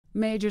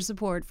Major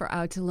support for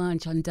Out to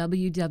Lunch on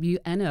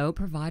WWNO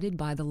provided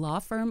by the law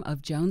firm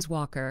of Jones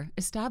Walker,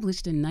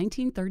 established in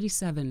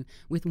 1937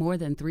 with more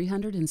than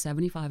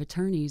 375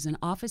 attorneys and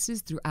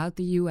offices throughout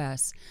the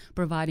U.S.,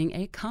 providing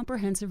a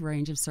comprehensive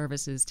range of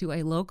services to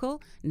a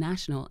local,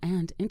 national,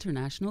 and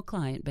international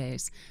client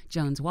base.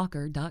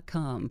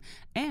 JonesWalker.com.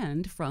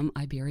 And from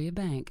Iberia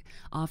Bank,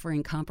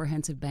 offering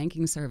comprehensive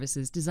banking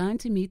services designed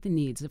to meet the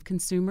needs of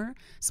consumer,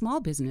 small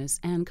business,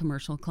 and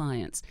commercial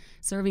clients,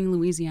 serving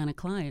Louisiana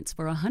clients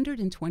for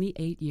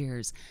 128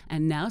 years,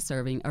 and now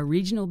serving a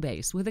regional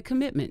base with a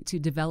commitment to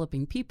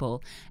developing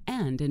people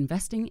and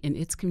investing in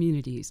its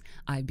communities.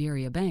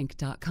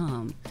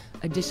 IberiaBank.com.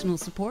 Additional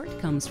support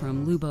comes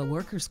from Luba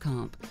Workers'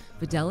 Comp,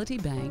 Fidelity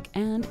Bank,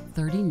 and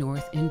 30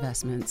 North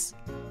Investments.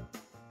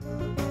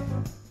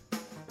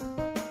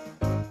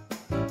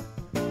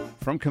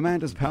 From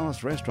Commander's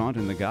Palace Restaurant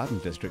in the Garden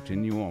District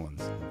in New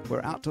Orleans,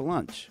 we're out to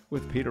lunch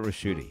with Peter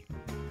Ricchiuti.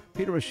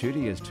 Peter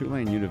Ricchiuti is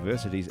Tulane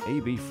University's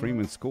A.B.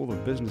 Freeman School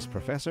of Business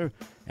professor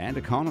and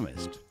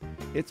economist.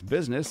 It's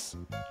business,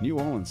 New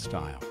Orleans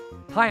style.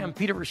 Hi, I'm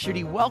Peter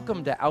Ricchiuti.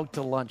 Welcome to Out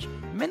to Lunch.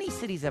 Many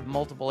cities have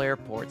multiple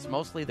airports.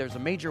 Mostly there's a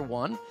major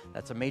one,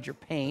 that's a major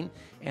pain,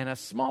 and a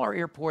smaller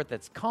airport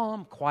that's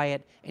calm,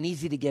 quiet, and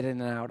easy to get in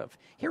and out of.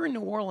 Here in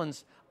New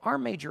Orleans, our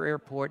major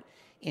airport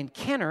in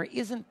Kenner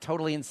isn't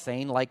totally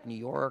insane like New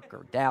York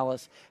or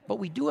Dallas, but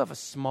we do have a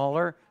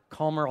smaller,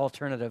 calmer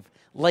alternative,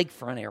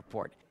 Lakefront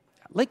Airport.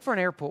 Lakefront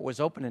Airport was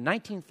opened in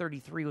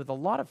 1933 with a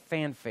lot of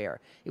fanfare.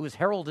 It was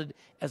heralded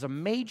as a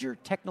major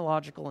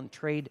technological and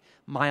trade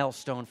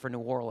milestone for New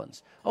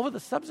Orleans. Over the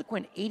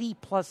subsequent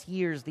 80-plus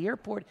years, the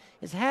airport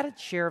has had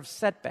its share of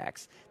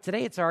setbacks.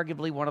 Today, it's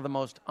arguably one of the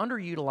most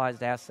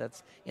underutilized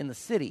assets in the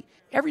city.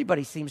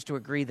 Everybody seems to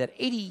agree that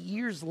 80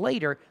 years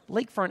later,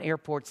 Lakefront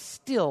Airport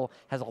still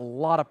has a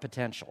lot of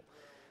potential.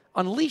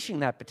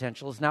 Unleashing that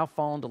potential has now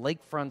fallen to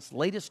Lakefront's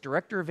latest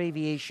Director of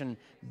Aviation,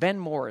 Ben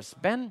Morris.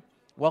 Ben,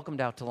 welcome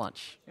to Out to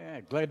Lunch.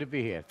 Yeah, glad to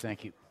be here.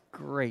 Thank you.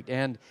 Great.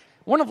 And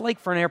one of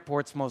Lakefront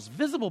Airport's most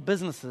visible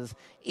businesses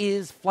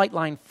is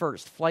Flightline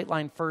First.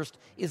 Flightline First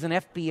is an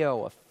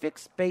FBO, a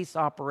fixed-base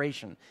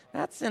operation.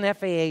 That's an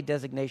FAA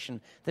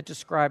designation that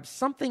describes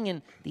something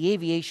in the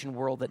aviation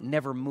world that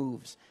never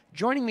moves.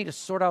 Joining me to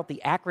sort out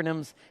the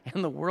acronyms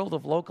and the world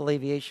of local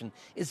aviation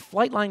is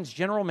Flightline's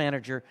General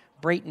Manager,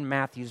 Brayton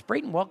Matthews.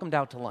 Brayton, welcome to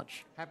Out to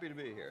Lunch. Happy to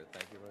be here.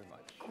 Thank you very much.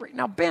 Great.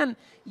 Now, Ben,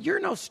 you're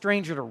no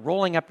stranger to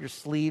rolling up your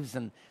sleeves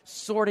and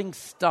sorting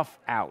stuff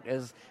out.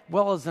 As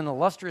well as an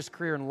illustrious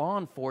career in law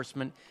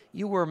enforcement,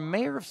 you were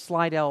mayor of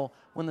Slidell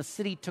when the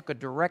city took a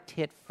direct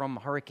hit from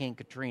Hurricane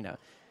Katrina.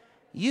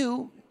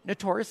 You,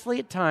 notoriously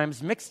at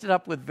times, mixed it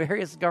up with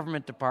various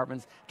government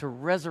departments to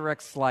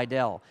resurrect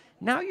Slidell.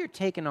 Now you're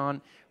taking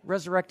on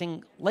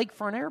resurrecting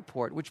Lakefront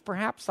Airport, which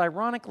perhaps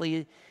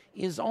ironically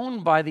is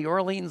owned by the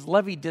Orleans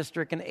Levee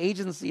District, an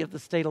agency of the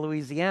state of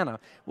Louisiana.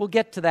 We'll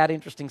get to that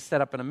interesting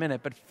setup in a minute,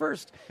 but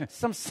first,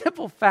 some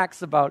simple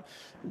facts about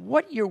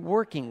what you're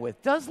working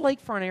with. Does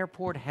Lakefront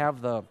Airport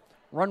have the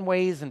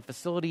runways and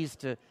facilities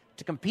to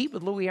compete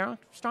with Louis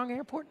Armstrong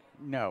Airport?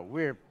 No,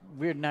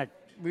 we're not.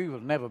 We will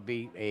never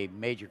be a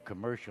major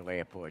commercial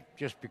airport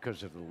just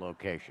because of the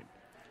location.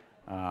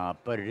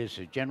 But it is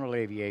a general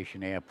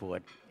aviation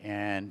airport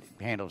and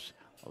handles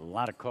a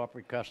lot of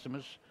corporate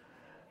customers,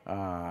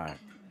 a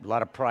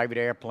lot of private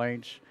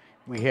airplanes.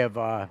 We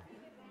have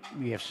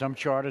some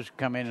charters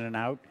come in and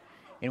out,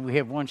 and we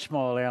have one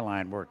small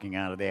airline working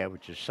out of there,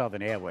 which is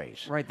Southern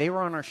Airways. Right, they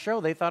were on our show.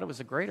 They thought it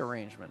was a great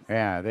arrangement.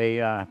 Yeah,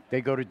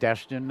 they go to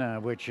Destin,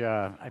 which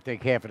I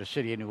think half of the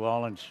city of New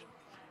Orleans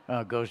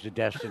goes to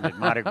Destin at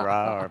Mardi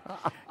Gras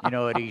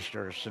or, at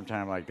Easter or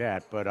sometime like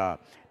that. But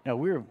no,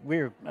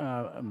 we're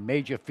a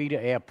major feeder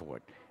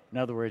airport. In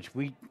other words,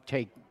 we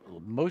take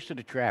most of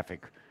the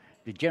traffic,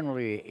 the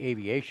generally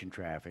aviation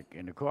traffic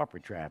and the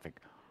corporate traffic,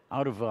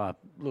 out of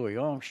Louis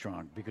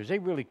Armstrong because they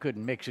really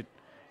couldn't mix it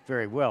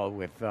very well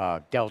with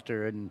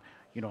Delta and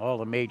all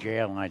the major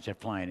airlines that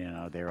flying in and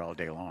out there all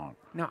day long.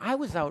 Now, I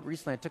was out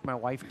recently. I took my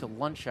wife to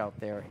lunch out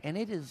there, and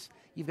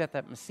you've got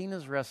that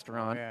Messina's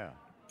restaurant. Yeah.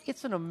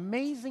 It's an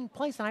amazing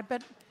place, and I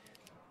bet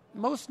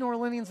most New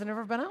Orleanians have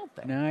never been out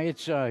there. No,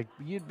 it's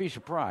you'd be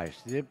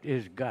surprised. It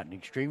has gotten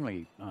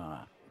extremely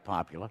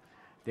popular.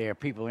 There are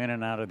people in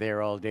and out of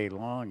there all day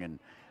long, and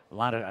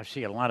I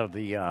see a lot of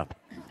the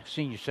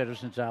senior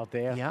citizens out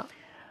there. Yeah.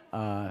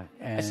 And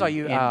I saw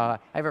you. I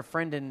have a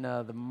friend in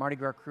the Mardi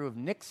Gras crew of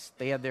Knicks.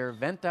 They had their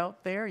event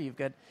out there. You've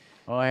got.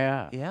 Oh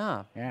yeah.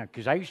 Yeah. Yeah,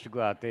 because I used to go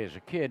out there as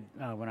a kid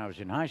when I was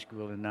in high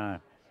school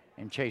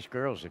and chase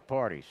girls at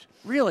parties.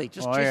 Really?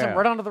 Just chase them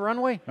right onto the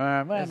runway?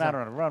 Well, not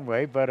on the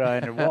runway, but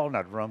in the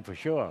Walnut Room for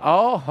sure.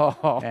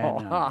 Oh.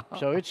 And,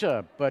 so it's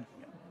but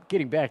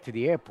getting back to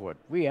the airport,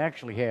 we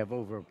actually have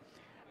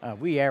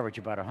we average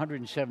about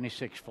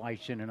 176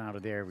 flights in and out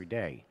of there every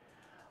day.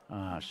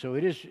 So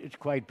it's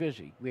quite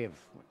busy. We have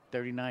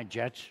 39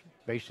 jets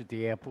based at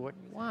the airport.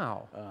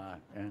 Wow.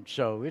 And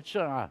so it's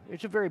a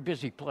very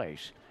busy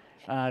place.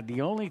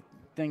 The only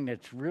thing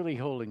that's really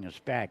holding us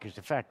back is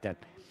the fact that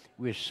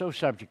we're so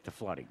subject to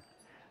flooding.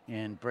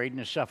 and Braden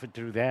has suffered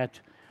through that.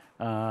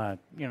 The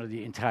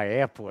entire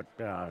airport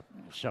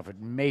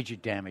suffered major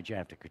damage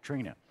after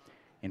Katrina.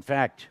 In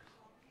fact,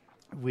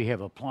 we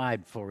have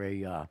applied for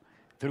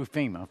through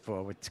FEMA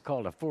for what's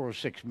called a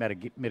 406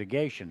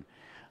 mitigation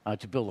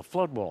to build a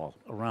flood wall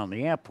around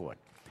the airport.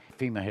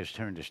 FEMA has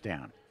turned us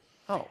down.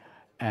 Oh.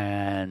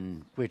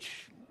 And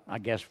which I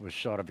guess was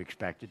sort of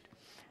expected.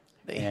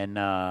 And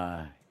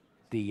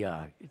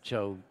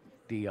so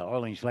the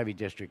Orleans Levee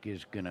District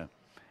is going to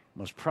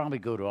most probably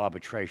go to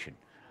arbitration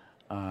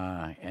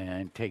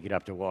and take it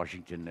up to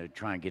Washington to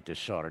try and get this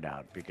sorted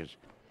out, because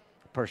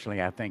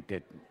personally I think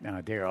that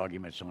their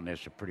arguments on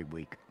this are pretty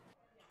weak.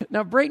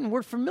 Now, Brayton,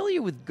 we're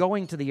familiar with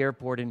going to the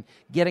airport and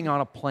getting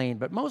on a plane,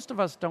 but most of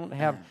us don't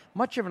have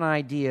much of an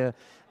idea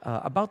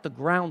about the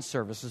ground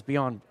services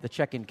beyond the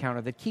check-in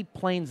counter that keep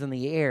planes in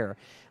the air.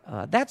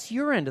 That's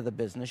your end of the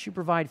business. You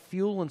provide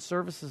fuel and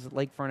services at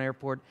Lakefront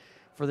Airport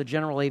for the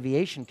general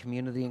aviation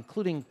community,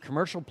 including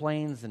commercial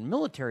planes and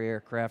military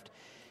aircraft.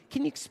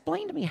 Can you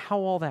explain to me how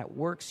all that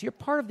works? You're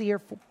part of the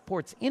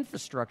airport's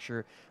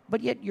infrastructure,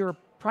 but yet you're a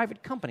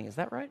private company. Is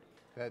that right?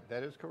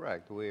 That is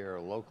correct. We are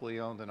locally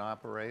owned and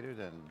operated,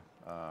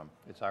 and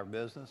it's our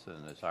business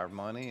and it's our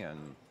money, and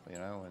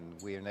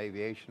and we in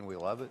aviation, we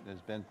love it. And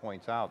as Ben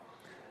points out,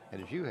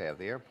 and as you have,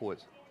 the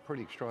airport's a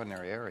pretty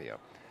extraordinary area,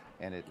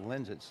 and it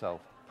lends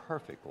itself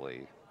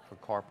perfectly for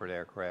corporate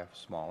aircraft,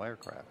 small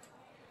aircraft.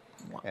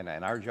 Wow. And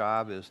our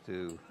job is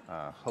to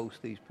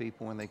host these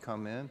people when they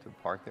come in, to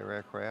park their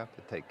aircraft,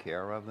 to take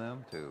care of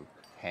them, to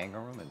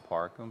hangar them and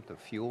park them, to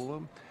fuel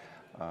them.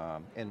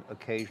 And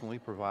occasionally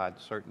provide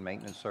certain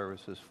maintenance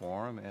services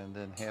for them, and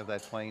then have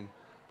that plane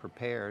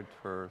prepared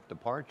for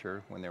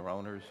departure when their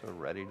owners are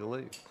ready to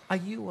leave. Are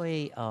you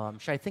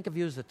should I think of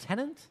you as a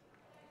tenant?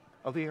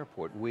 Of the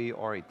airport. We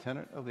are a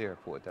tenant of the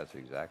airport. That's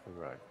exactly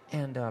right.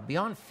 And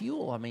beyond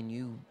fuel, I mean,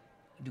 you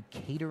do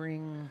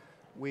catering?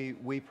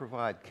 We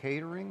provide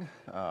catering,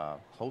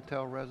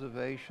 hotel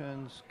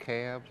reservations,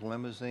 cabs,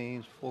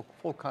 limousines,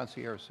 full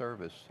concierge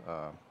service,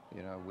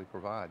 we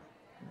provide.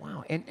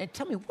 Wow. And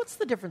tell me, what's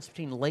the difference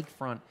between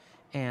Lakefront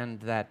and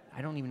that,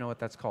 I don't even know what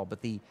that's called,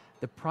 but the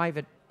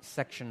private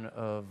section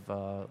of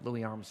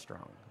Louis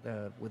Armstrong,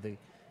 with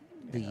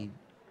the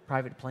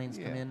private planes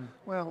come in?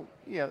 Well,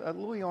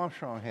 Louis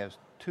Armstrong has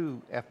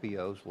two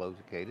FBOs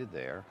located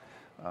there.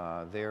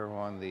 They're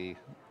on the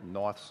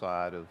north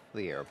side of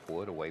the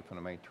airport, away from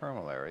the main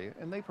terminal area,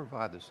 and they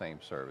provide the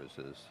same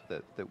services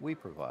that we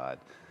provide.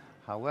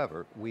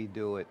 However, we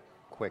do it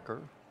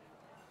quicker,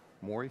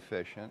 more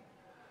efficient,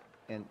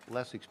 and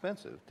less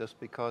expensive, just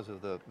because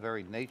of the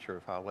very nature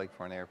of how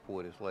Lakefront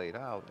Airport is laid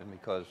out, and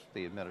because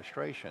the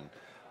administration,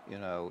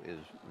 is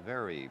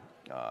very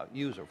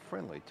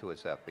user-friendly to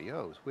its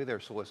FBOs. Their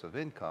source of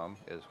income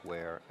is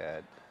where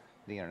at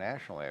the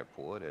international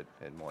airport at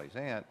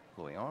Moisant,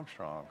 Louis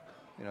Armstrong,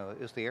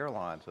 is the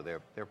airlines are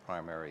their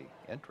primary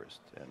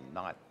interest, and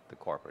not the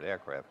corporate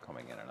aircraft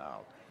coming in and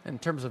out. In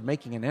terms of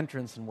making an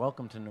entrance and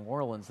welcome to New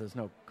Orleans, there's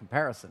no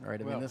comparison,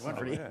 right? One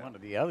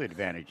of the other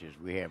advantages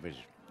we have is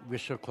we're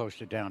so close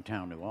to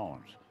downtown New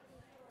Orleans.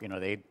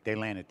 They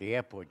land at the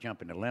airport,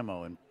 jump in the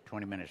limo, and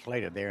 20 minutes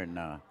later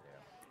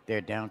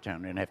they're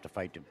downtown and have to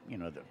fight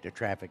the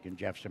traffic in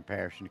Jefferson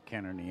Parish and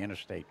Kenner and the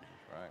interstate,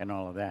 right, and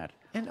all of that.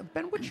 And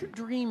Ben, what's your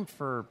dream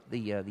for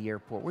the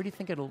airport? Where do you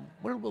think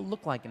what it will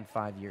look like in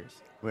 5 years?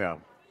 Well,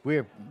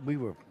 we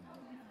were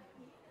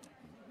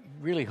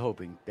really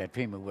hoping that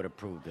FEMA would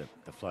approve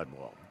the flood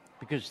wall,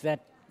 because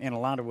that, in a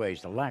lot of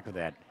ways, the lack of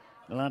that,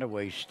 in a lot of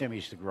ways,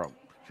 stymies the growth.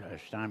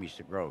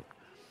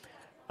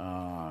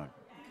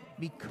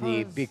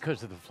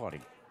 Because of the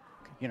flooding.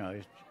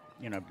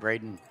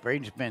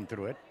 Braden's been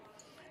through it.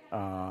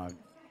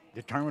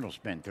 The terminal's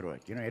been through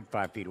it. It had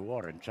 5 feet of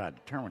water inside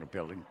the terminal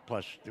building,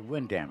 plus the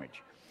wind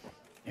damage.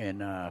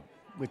 And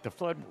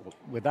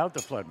without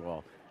the flood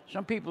wall,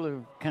 some people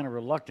are kind of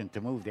reluctant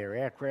to move their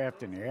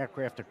aircraft and their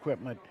aircraft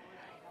equipment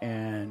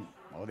and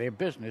their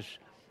business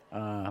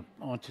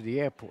onto the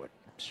airport.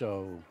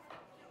 So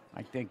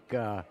I think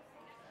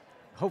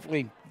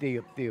hopefully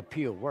the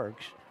appeal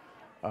works,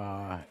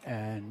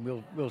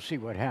 and we'll see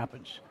what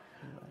happens.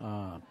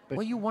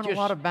 Well, you won a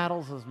lot of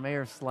battles as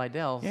Mayor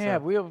Slidell. Yeah,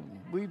 so.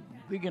 we're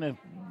going to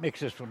mix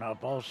this one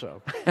up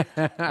also.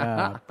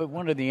 But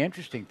one of the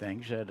interesting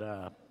things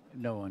that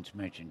no one's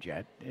mentioned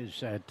yet is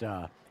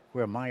that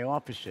where my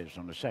office is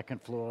on the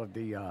second floor of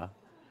the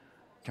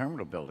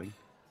terminal building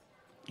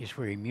is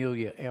where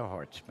Amelia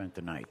Earhart spent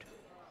the night.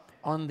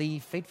 On the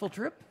fateful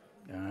trip?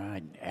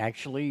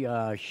 Actually,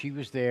 she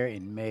was there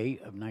in May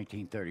of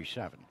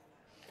 1937.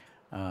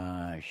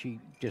 She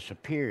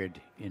disappeared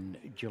in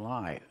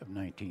July of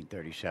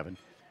 1937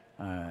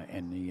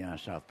 in the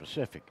South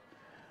Pacific.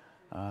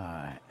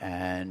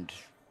 And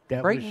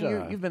that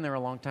Brayton, was... you've been there a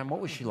long time.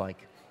 What was she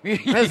like? Well,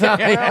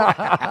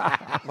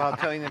 I'll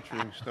tell you an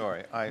interesting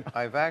story.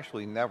 I've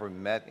actually never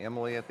met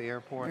Emily at the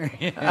airport.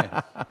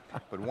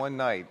 But one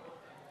night,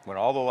 when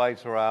all the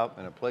lights were out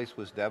and the place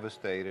was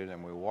devastated,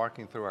 and we were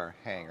walking through our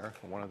hangar,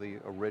 one of the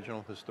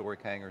original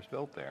historic hangars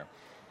built there,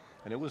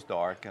 and it was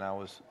dark, and I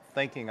was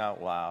thinking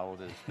out loud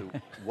as to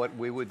what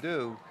we would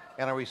do,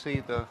 and I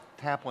received a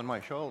tap on my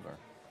shoulder.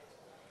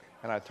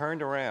 And I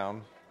turned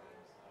around,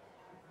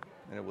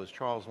 and it was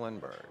Charles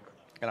Lindbergh.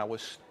 And I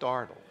was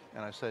startled.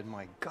 And I said,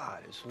 my God,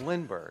 it's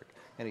Lindbergh.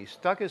 And he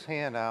stuck his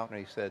hand out, and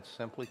he said,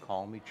 simply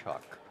call me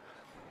Chuck.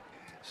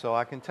 So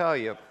I can tell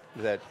you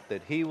that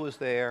he was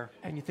there.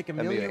 And you think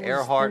Amelia was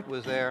Earhart there?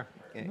 was there.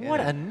 What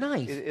a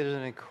nice... It is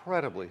an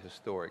incredibly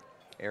historic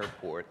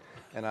airport.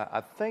 And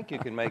I think you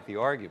can make the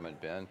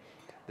argument, Ben,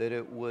 that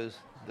it was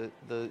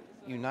the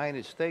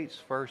United States'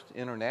 first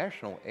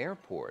international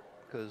airport,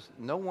 because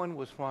no one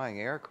was flying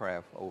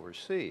aircraft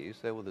overseas.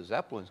 There were the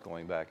Zeppelins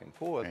going back and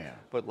forth. Yeah.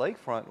 But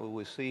Lakefront was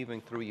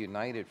receiving, through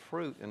United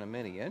Fruit and a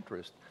many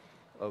interest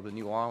of the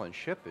New Orleans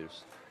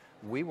shippers,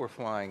 we were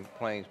flying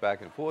planes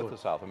back and forth to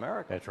South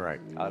America. That's right.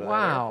 Out of that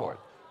Wow. airport.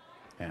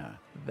 Yeah.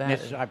 That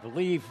It's, is- I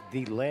believe,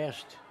 the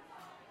last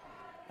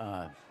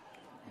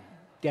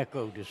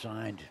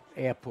Deco-designed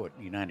airport in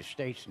the United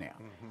States now.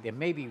 There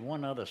may be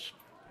one other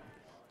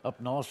up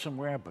north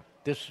somewhere, but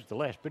this is the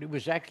last. But it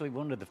was actually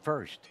one of the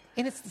first.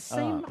 And it's the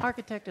same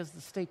architect as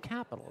the state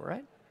capitol,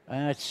 right?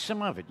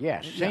 Some of it,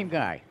 yes. Same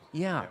guy.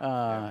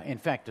 Yeah. In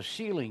fact, the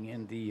ceiling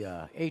in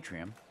the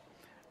atrium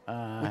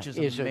Which is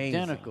amazing.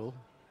 identical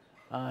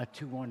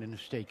to one in the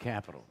state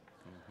capitol.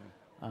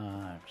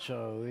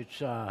 So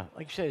it's,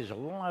 like I said, there's a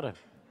lot of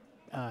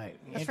That's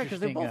right, because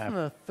they're interesting... both in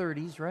the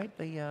 30s, right?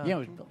 They, it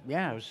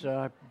was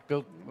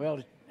built, well,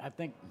 I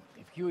think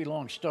if Huey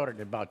Long started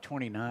at about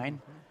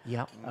 29,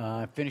 Yep.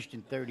 finished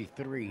in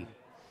 33.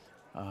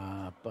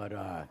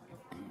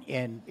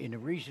 And the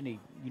reason you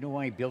know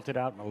why he built it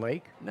out in the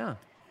lake? No.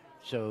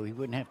 So he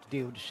wouldn't have to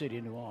deal with the city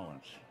of New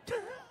Orleans.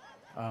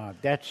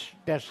 That's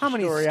How the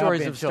many story I've stories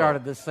been have told.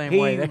 started the same he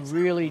way? That's-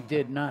 really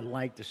did not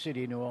like the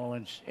city of New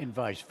Orleans and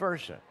vice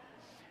versa.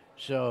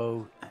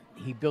 So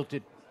he built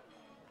it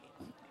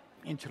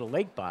into the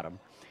lake bottom,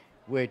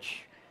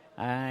 which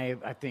I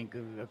think,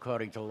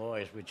 according to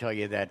lawyers, would tell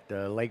you that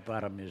lake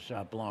bottom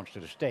belongs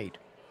to the state.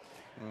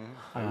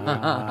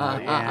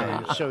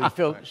 And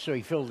so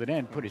he filled it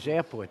in, put his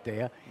airport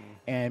there,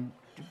 and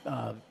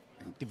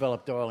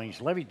developed the Orleans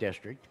Levee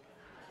District,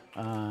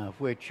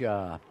 which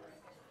is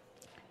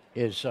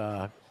It's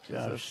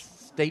a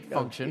state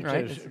function, it's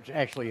right? It's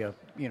actually a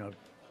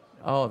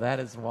Oh, that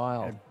is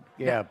wild.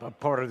 a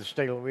part of the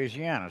state of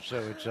Louisiana. So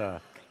it's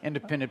a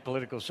independent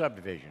political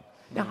subdivision.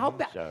 Now,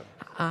 So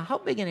how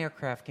big an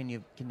aircraft can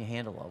you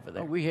handle over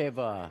there? we have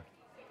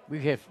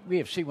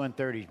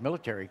C-130s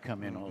military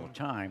come in all the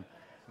time.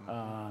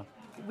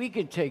 We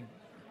can take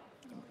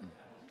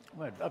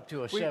up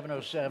to a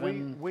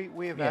 707.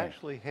 We have Yeah.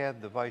 actually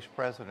had the Vice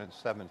President's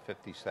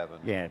 757.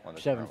 Yeah, on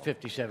the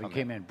 757 come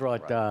came in,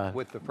 brought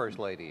with the First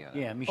Lady in it.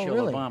 yeah, Michelle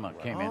really? Obama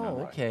came in. Oh, on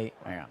it. okay.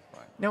 Yeah.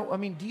 Now, I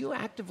mean, do you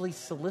actively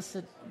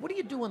solicit? What do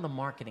you do on the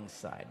marketing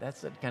side?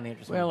 That's kind of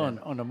interesting. Well, Ben.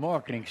 on the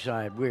marketing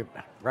side,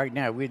 right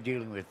now we're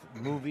dealing with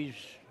movies,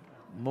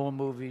 more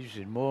movies,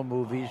 and more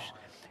movies.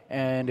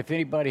 And if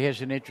anybody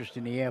has an interest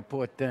in the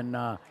airport, then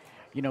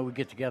we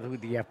get together with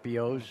the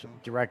FBOs,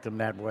 direct them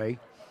that way.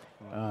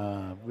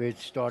 We're So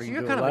starting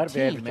you're to do kind a lot of of a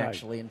team, advertising.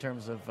 actually, in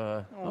terms of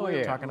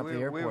yeah. talking up the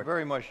We're airport.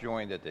 very much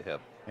joined at the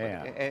hip.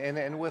 Yeah.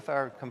 And with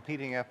our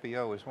competing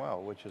FBO as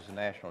well, which is a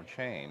national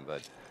chain.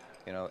 But,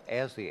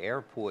 as the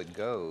airport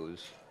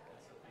goes,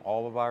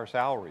 all of our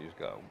salaries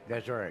go.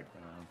 That's right.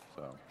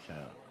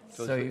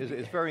 So So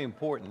it's very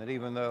important that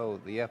even though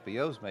the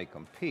FBOs may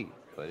compete,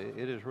 but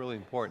it is really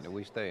important that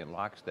we stay in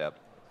lockstep.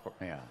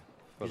 Yeah.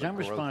 For Because the I'm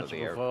growth of the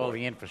responsible for all airport.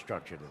 the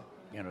infrastructure,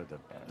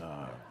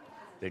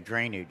 the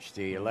drainage,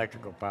 the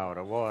electrical power,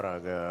 the water,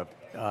 the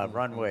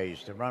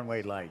runways, the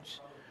runway lights.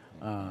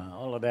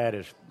 All of that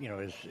is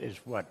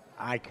what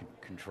I can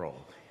control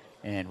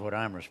and what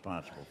I'm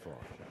responsible for.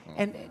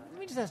 And let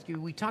me just ask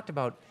you, we talked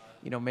about,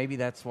 maybe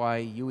that's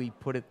why Huey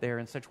put it there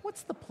and such.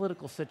 What's the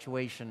political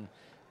situation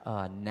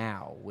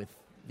now with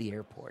the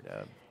airport?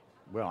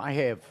 Well, I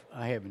have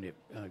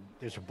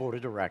there's a board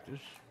of directors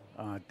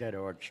that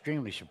are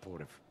extremely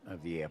supportive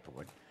of the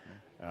airport.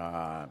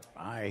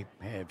 I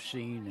have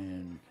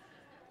seen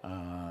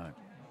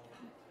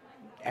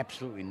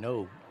absolutely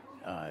no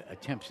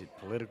attempts at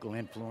political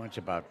influence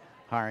about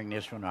hiring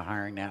this one or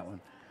hiring that one.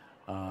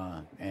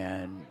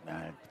 And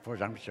as far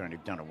as I'm concerned,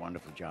 they've done a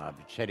wonderful job.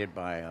 It's headed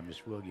by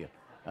Miss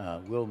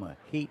Wilma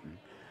Heaton.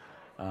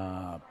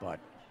 But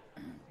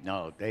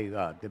no,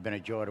 they've been a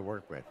joy to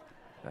work with.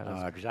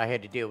 Because I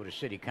had to deal with the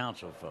city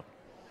council for,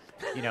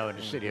 in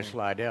the city of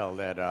Slidell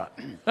that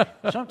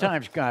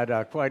sometimes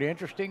got quite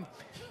interesting,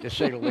 to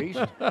say the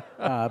least.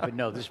 But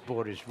no, this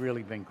board has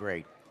really been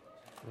great.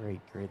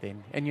 Great.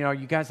 And, you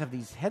guys have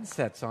these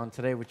headsets on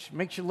today, which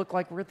makes you look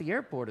like we're at the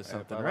airport or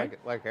something, right?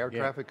 Like air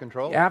traffic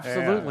control.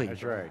 Absolutely.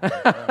 Yeah,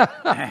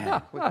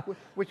 that's right.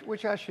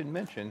 Which I should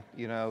mention,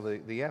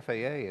 the FAA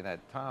in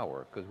that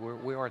tower, because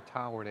we are a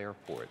towered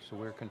airport, so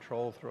we're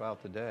controlled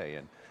throughout the day,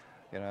 and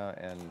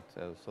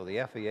so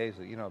the FAA is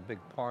a big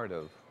part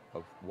of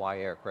why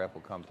aircraft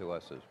will come to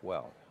us as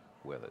well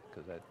with it,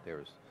 because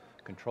there's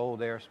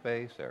controlled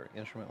airspace. There are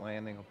instrument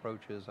landing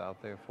approaches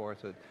out there for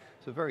us.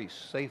 It's a very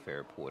safe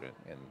airport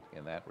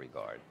in that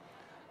regard.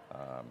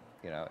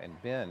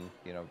 And Ben,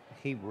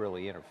 he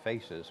really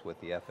interfaces with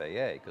the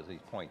FAA because he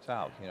points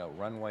out,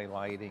 runway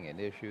lighting and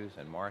issues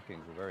and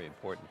markings are very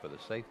important for the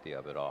safety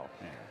of it all.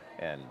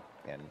 Yeah.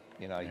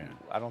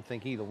 I don't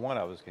think either one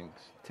of us can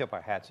tip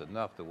our hats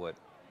enough to what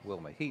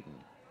Wilma Heaton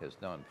has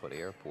done for the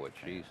airport.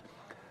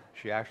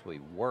 She actually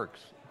works,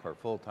 her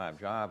full-time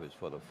job is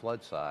for the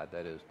flood side,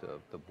 that is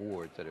the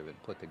boards that have been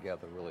put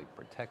together to really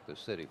protect the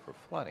city for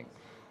flooding.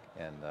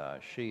 And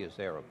she is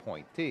their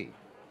appointee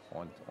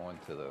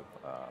onto the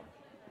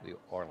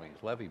Orleans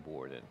Levee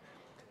Board, and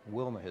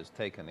Wilma has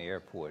taken the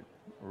airport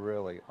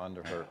really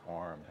under her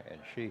arm, and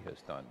she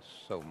has done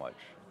so much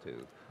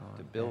to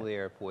build the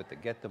airport, to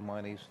get the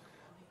monies.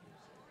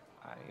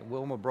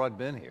 Wilma brought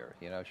Ben here.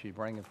 She's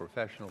bringing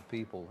professional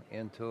people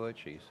into it.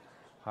 She's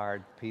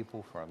hired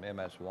people from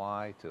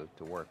MSY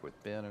to work with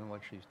Ben and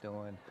what she's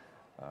doing.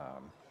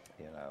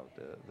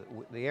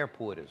 The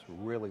airport is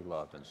really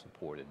loved and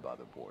supported by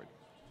the board.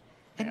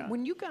 And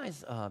when you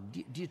guys,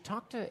 do you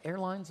talk to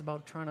airlines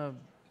about trying to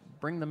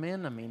bring them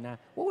in? I mean,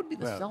 what would be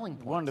the selling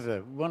points? One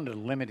of the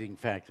limiting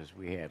factors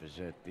we have is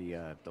that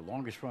the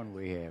longest run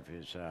we have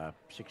is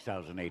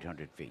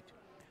 6,800 feet.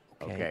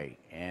 Okay.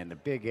 And the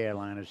big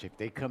airliners, if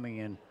they're coming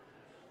in,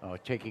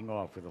 taking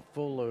off with a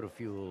full load of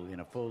fuel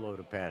and a full load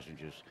of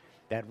passengers,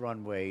 that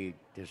runway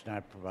does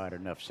not provide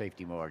enough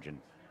safety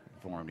margin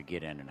for them to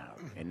get in and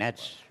out. And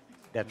that's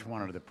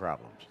one of the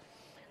problems.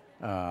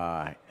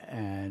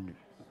 And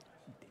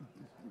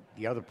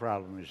the other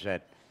problem is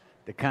that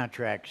the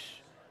contracts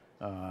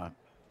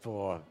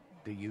for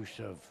the use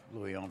of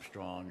Louis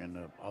Armstrong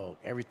and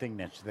everything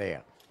that's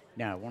there.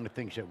 Now, one of the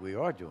things that we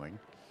are doing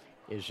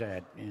is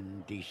that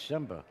in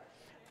December,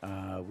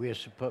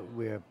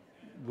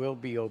 we'll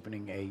be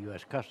opening a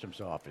U.S. Customs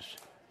office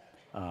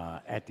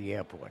at the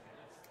airport,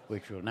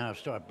 which will now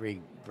start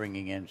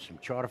bringing in some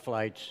charter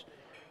flights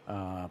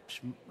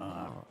from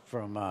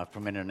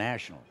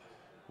international,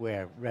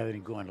 where rather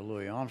than going to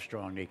Louis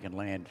Armstrong, they can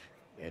land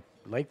at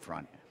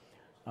Lakefront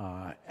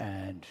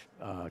and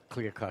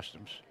clear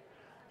customs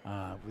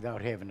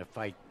without having to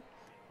fight,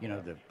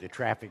 the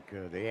traffic,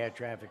 the air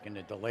traffic, and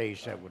the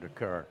delays that would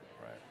occur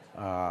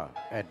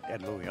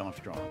at Louis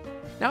Armstrong.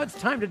 Now it's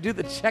time to do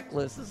the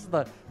checklist. This is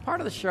the part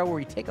of the show where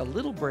we take a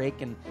little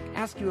break and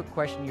ask you a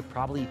question you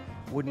probably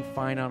wouldn't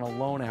find on a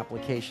loan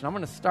application. I'm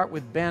going to start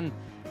with Ben.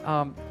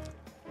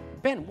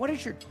 Ben, what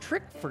is your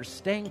trick for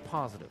staying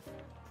positive?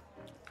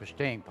 For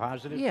staying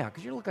positive? Yeah,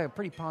 because you look like a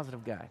pretty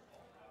positive guy.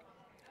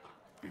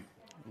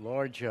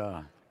 Large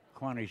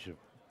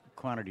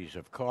quantities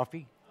of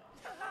coffee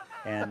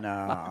and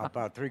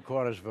about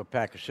 3/4 of a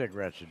pack of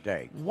cigarettes a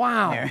day.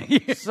 Wow.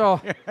 So,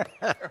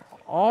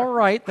 all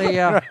right.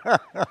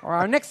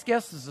 Our next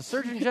guest is the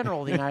Surgeon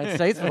General of the United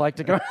States. We'd like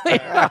to go.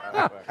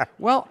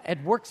 Well,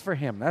 it works for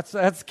him. That's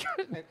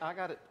good.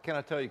 And can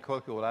I tell you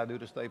quickly what I do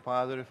to stay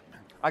positive?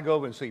 I go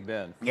over and see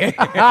Ben. And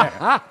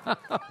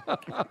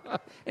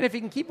if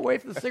you can keep away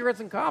from the cigarettes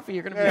and coffee,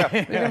 you're going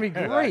to be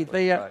great.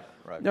 Exactly.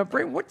 Right. Now,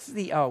 Brent, what's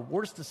the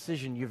worst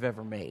decision you've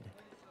ever made?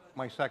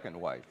 My second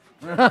wife.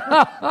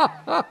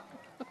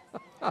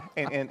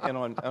 and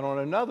on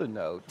another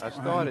note, I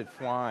started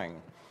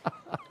flying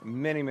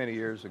many, many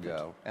years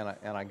ago, and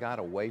I got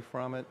away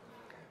from it.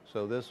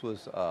 So this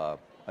was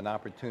an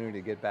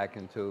opportunity to get back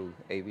into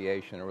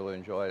aviation and really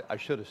enjoy it. I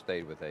should have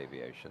stayed with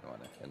aviation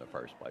in the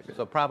first place.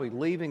 So probably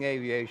leaving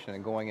aviation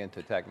and going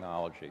into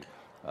technology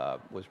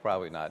was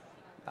probably not.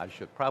 I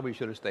probably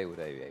should have stayed with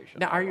aviation.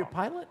 Now, are you a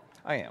pilot?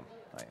 I am.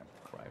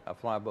 Right. I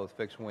fly both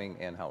fixed wing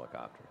and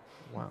helicopter.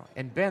 Wow.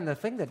 And Ben, the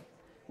thing that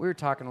we were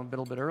talking a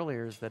little bit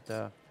earlier is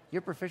that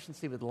your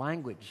proficiency with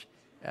language,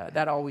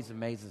 that always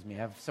amazes me.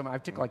 I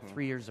took like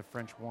 3 years of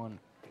French 1.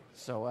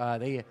 So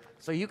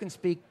so you can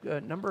speak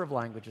a number of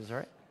languages,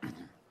 right?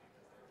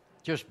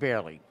 Just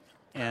barely.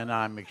 And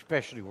I'm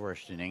especially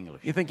worse in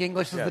English. You think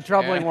English is the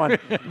troubling one?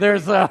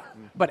 There's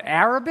but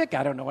Arabic?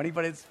 I don't know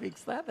anybody that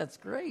speaks that. That's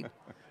great.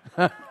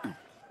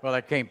 Well,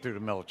 that came through the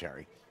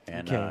military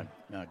and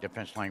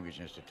Defense Language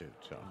Institute.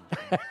 So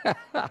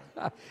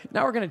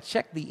now we're going to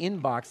check the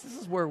inbox. This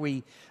is where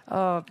we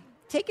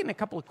taken a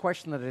couple of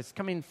questions that is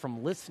coming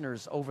from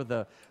listeners over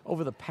the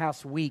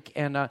past week,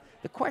 and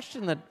the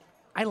question that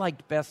I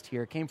liked best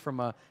here came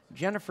from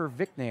Jennifer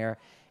Vicknair,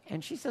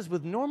 and she says,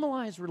 with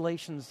normalized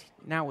relations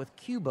now with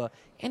Cuba,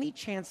 any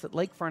chance that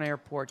Lakefront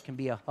Airport can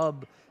be a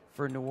hub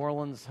for New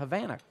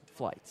Orleans-Havana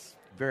flights?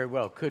 Very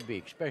well could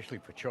be, especially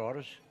for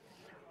charters.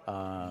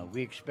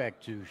 We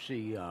expect to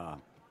see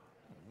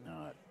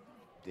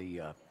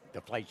the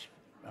flights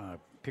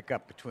pick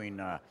up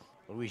between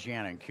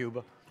Louisiana and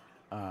Cuba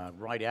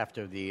right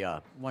after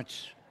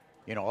once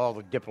all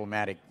the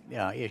diplomatic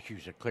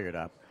issues are cleared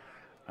up.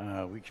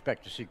 We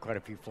expect to see quite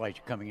a few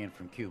flights coming in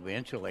from Cuba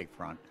into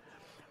Lakefront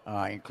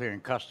and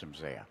clearing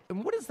customs there.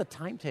 And what is the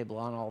timetable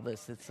on all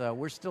this? It's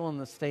we're still in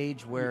the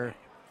stage where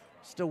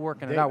still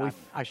working it out.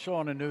 I saw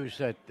on the news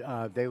that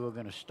they were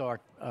going to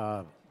start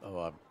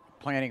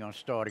planning on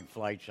starting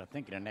flights, I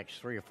think, in the next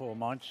 3 or 4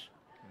 months.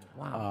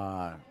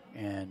 Wow.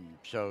 And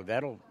so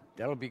that'll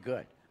be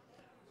good.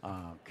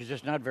 Because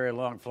it's not a very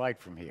long flight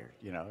from here,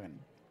 you know. And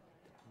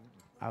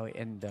I'm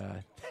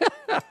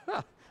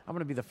going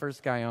to be the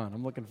first guy on.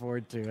 I'm looking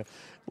forward to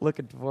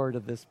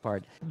this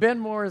part. Ben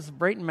Morris,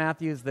 Brayton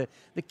Matthews, the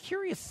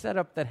curious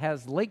setup that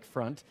has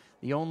Lakefront,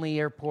 the only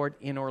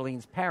airport in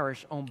Orleans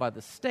Parish owned by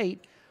the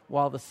state,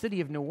 while the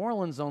city of New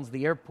Orleans owns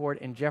the airport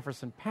in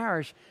Jefferson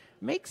Parish,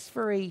 makes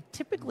for a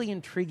typically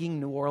intriguing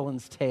New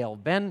Orleans tale.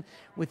 Ben,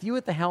 with you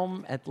at the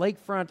helm at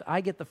Lakefront,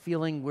 I get the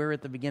feeling we're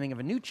at the beginning of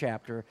a new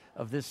chapter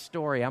of this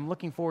story. I'm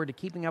looking forward to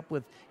keeping up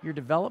with your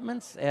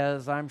developments,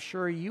 as I'm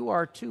sure you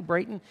are too,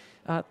 Brayton.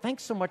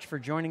 Thanks so much for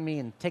joining me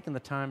and taking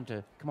the time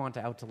to come on to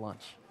Out to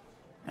Lunch.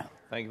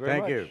 Thank you very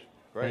much. Thank you.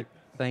 Great.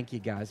 Thank you,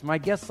 guys. My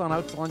guests on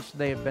Out to Lunch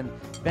today have been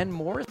Ben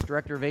Morris,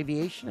 Director of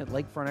Aviation at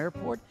Lakefront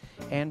Airport,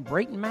 and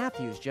Brayton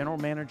Matthews, General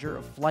Manager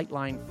of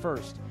Flightline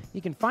First.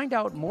 You can find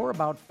out more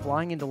about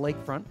flying into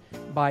Lakefront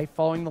by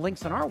following the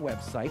links on our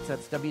websites.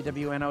 That's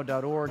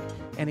wwno.org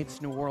and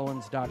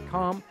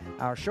itsneworleans.com.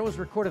 Our show is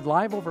recorded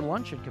live over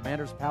lunch at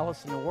Commander's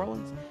Palace in New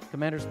Orleans.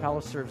 Commander's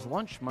Palace serves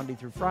lunch Monday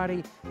through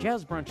Friday,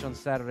 jazz brunch on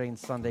Saturday and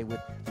Sunday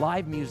with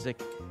live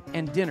music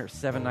and dinner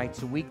 7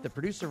 nights a week. The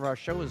producer of our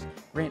show is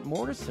Grant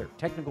Morris. Our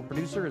technical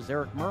producer is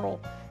Eric Merle.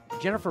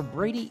 Jennifer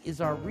Brady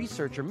is our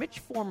researcher. Mitch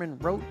Foreman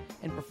wrote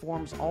and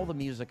performs all the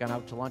music on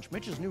Out to Lunch.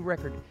 Mitch's new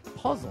record,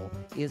 Puzzle,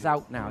 is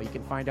out now. You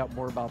can find out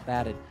more about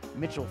that at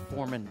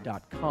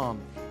mitchellforeman.com.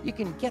 You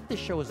can get this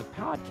show as a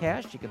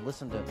podcast. You can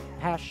listen to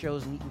past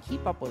shows, and you can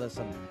keep up with us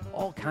on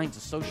all kinds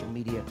of social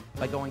media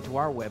by going to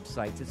our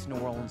websites,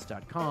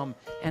 itsneworleans.com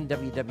and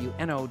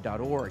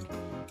wwno.org.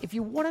 If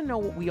you want to know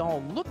what we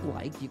all look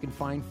like, you can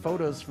find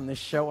photos from this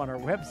show on our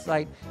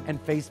website and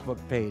Facebook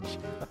page.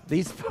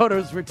 These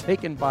photos were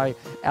taken by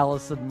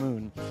Allison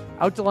Moon.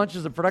 Out to Lunch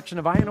is a production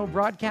of INO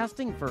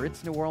Broadcasting for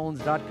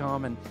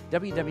itsneworleans.com and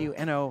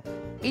WWNO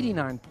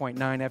 89.9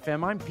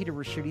 FM. I'm Peter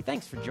Raschuti.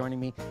 Thanks for joining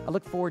me. I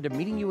look forward to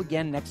meeting you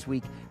again next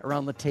week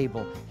around the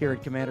table here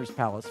at Commander's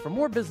Palace for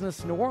more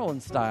business New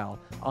Orleans style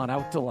on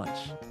Out to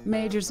Lunch.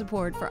 Major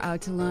support for Out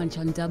to Lunch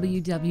on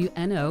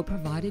WWNO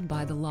provided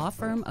by the law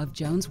firm of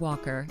Jones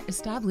Walker,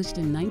 established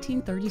in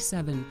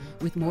 1937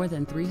 with more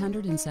than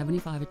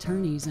 375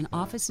 attorneys and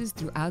offices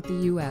throughout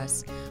the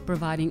U.S.,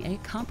 providing a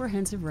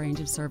comprehensive range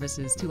of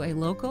services to a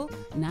local,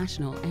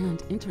 national,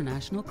 and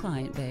international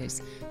client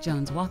base.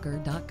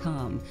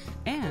 JonesWalker.com.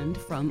 And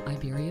from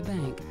Iberia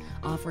Bank,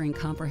 offering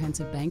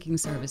comprehensive banking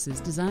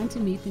services designed to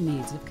meet the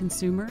needs of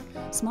consumer,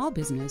 small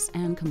business,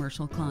 and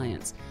commercial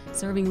clients,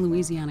 serving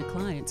Louisiana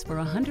clients for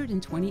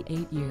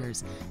 128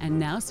 years, and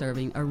now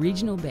serving a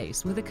regional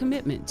base with a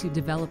commitment to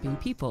developing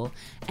people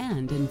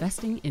and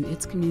investing in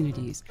its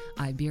communities.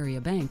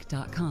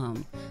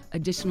 IberiaBank.com.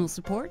 Additional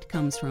support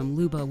comes from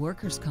Luba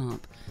Workers'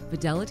 Comp,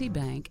 Fidelity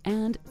Bank,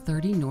 and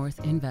 30 North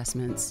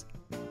Investments.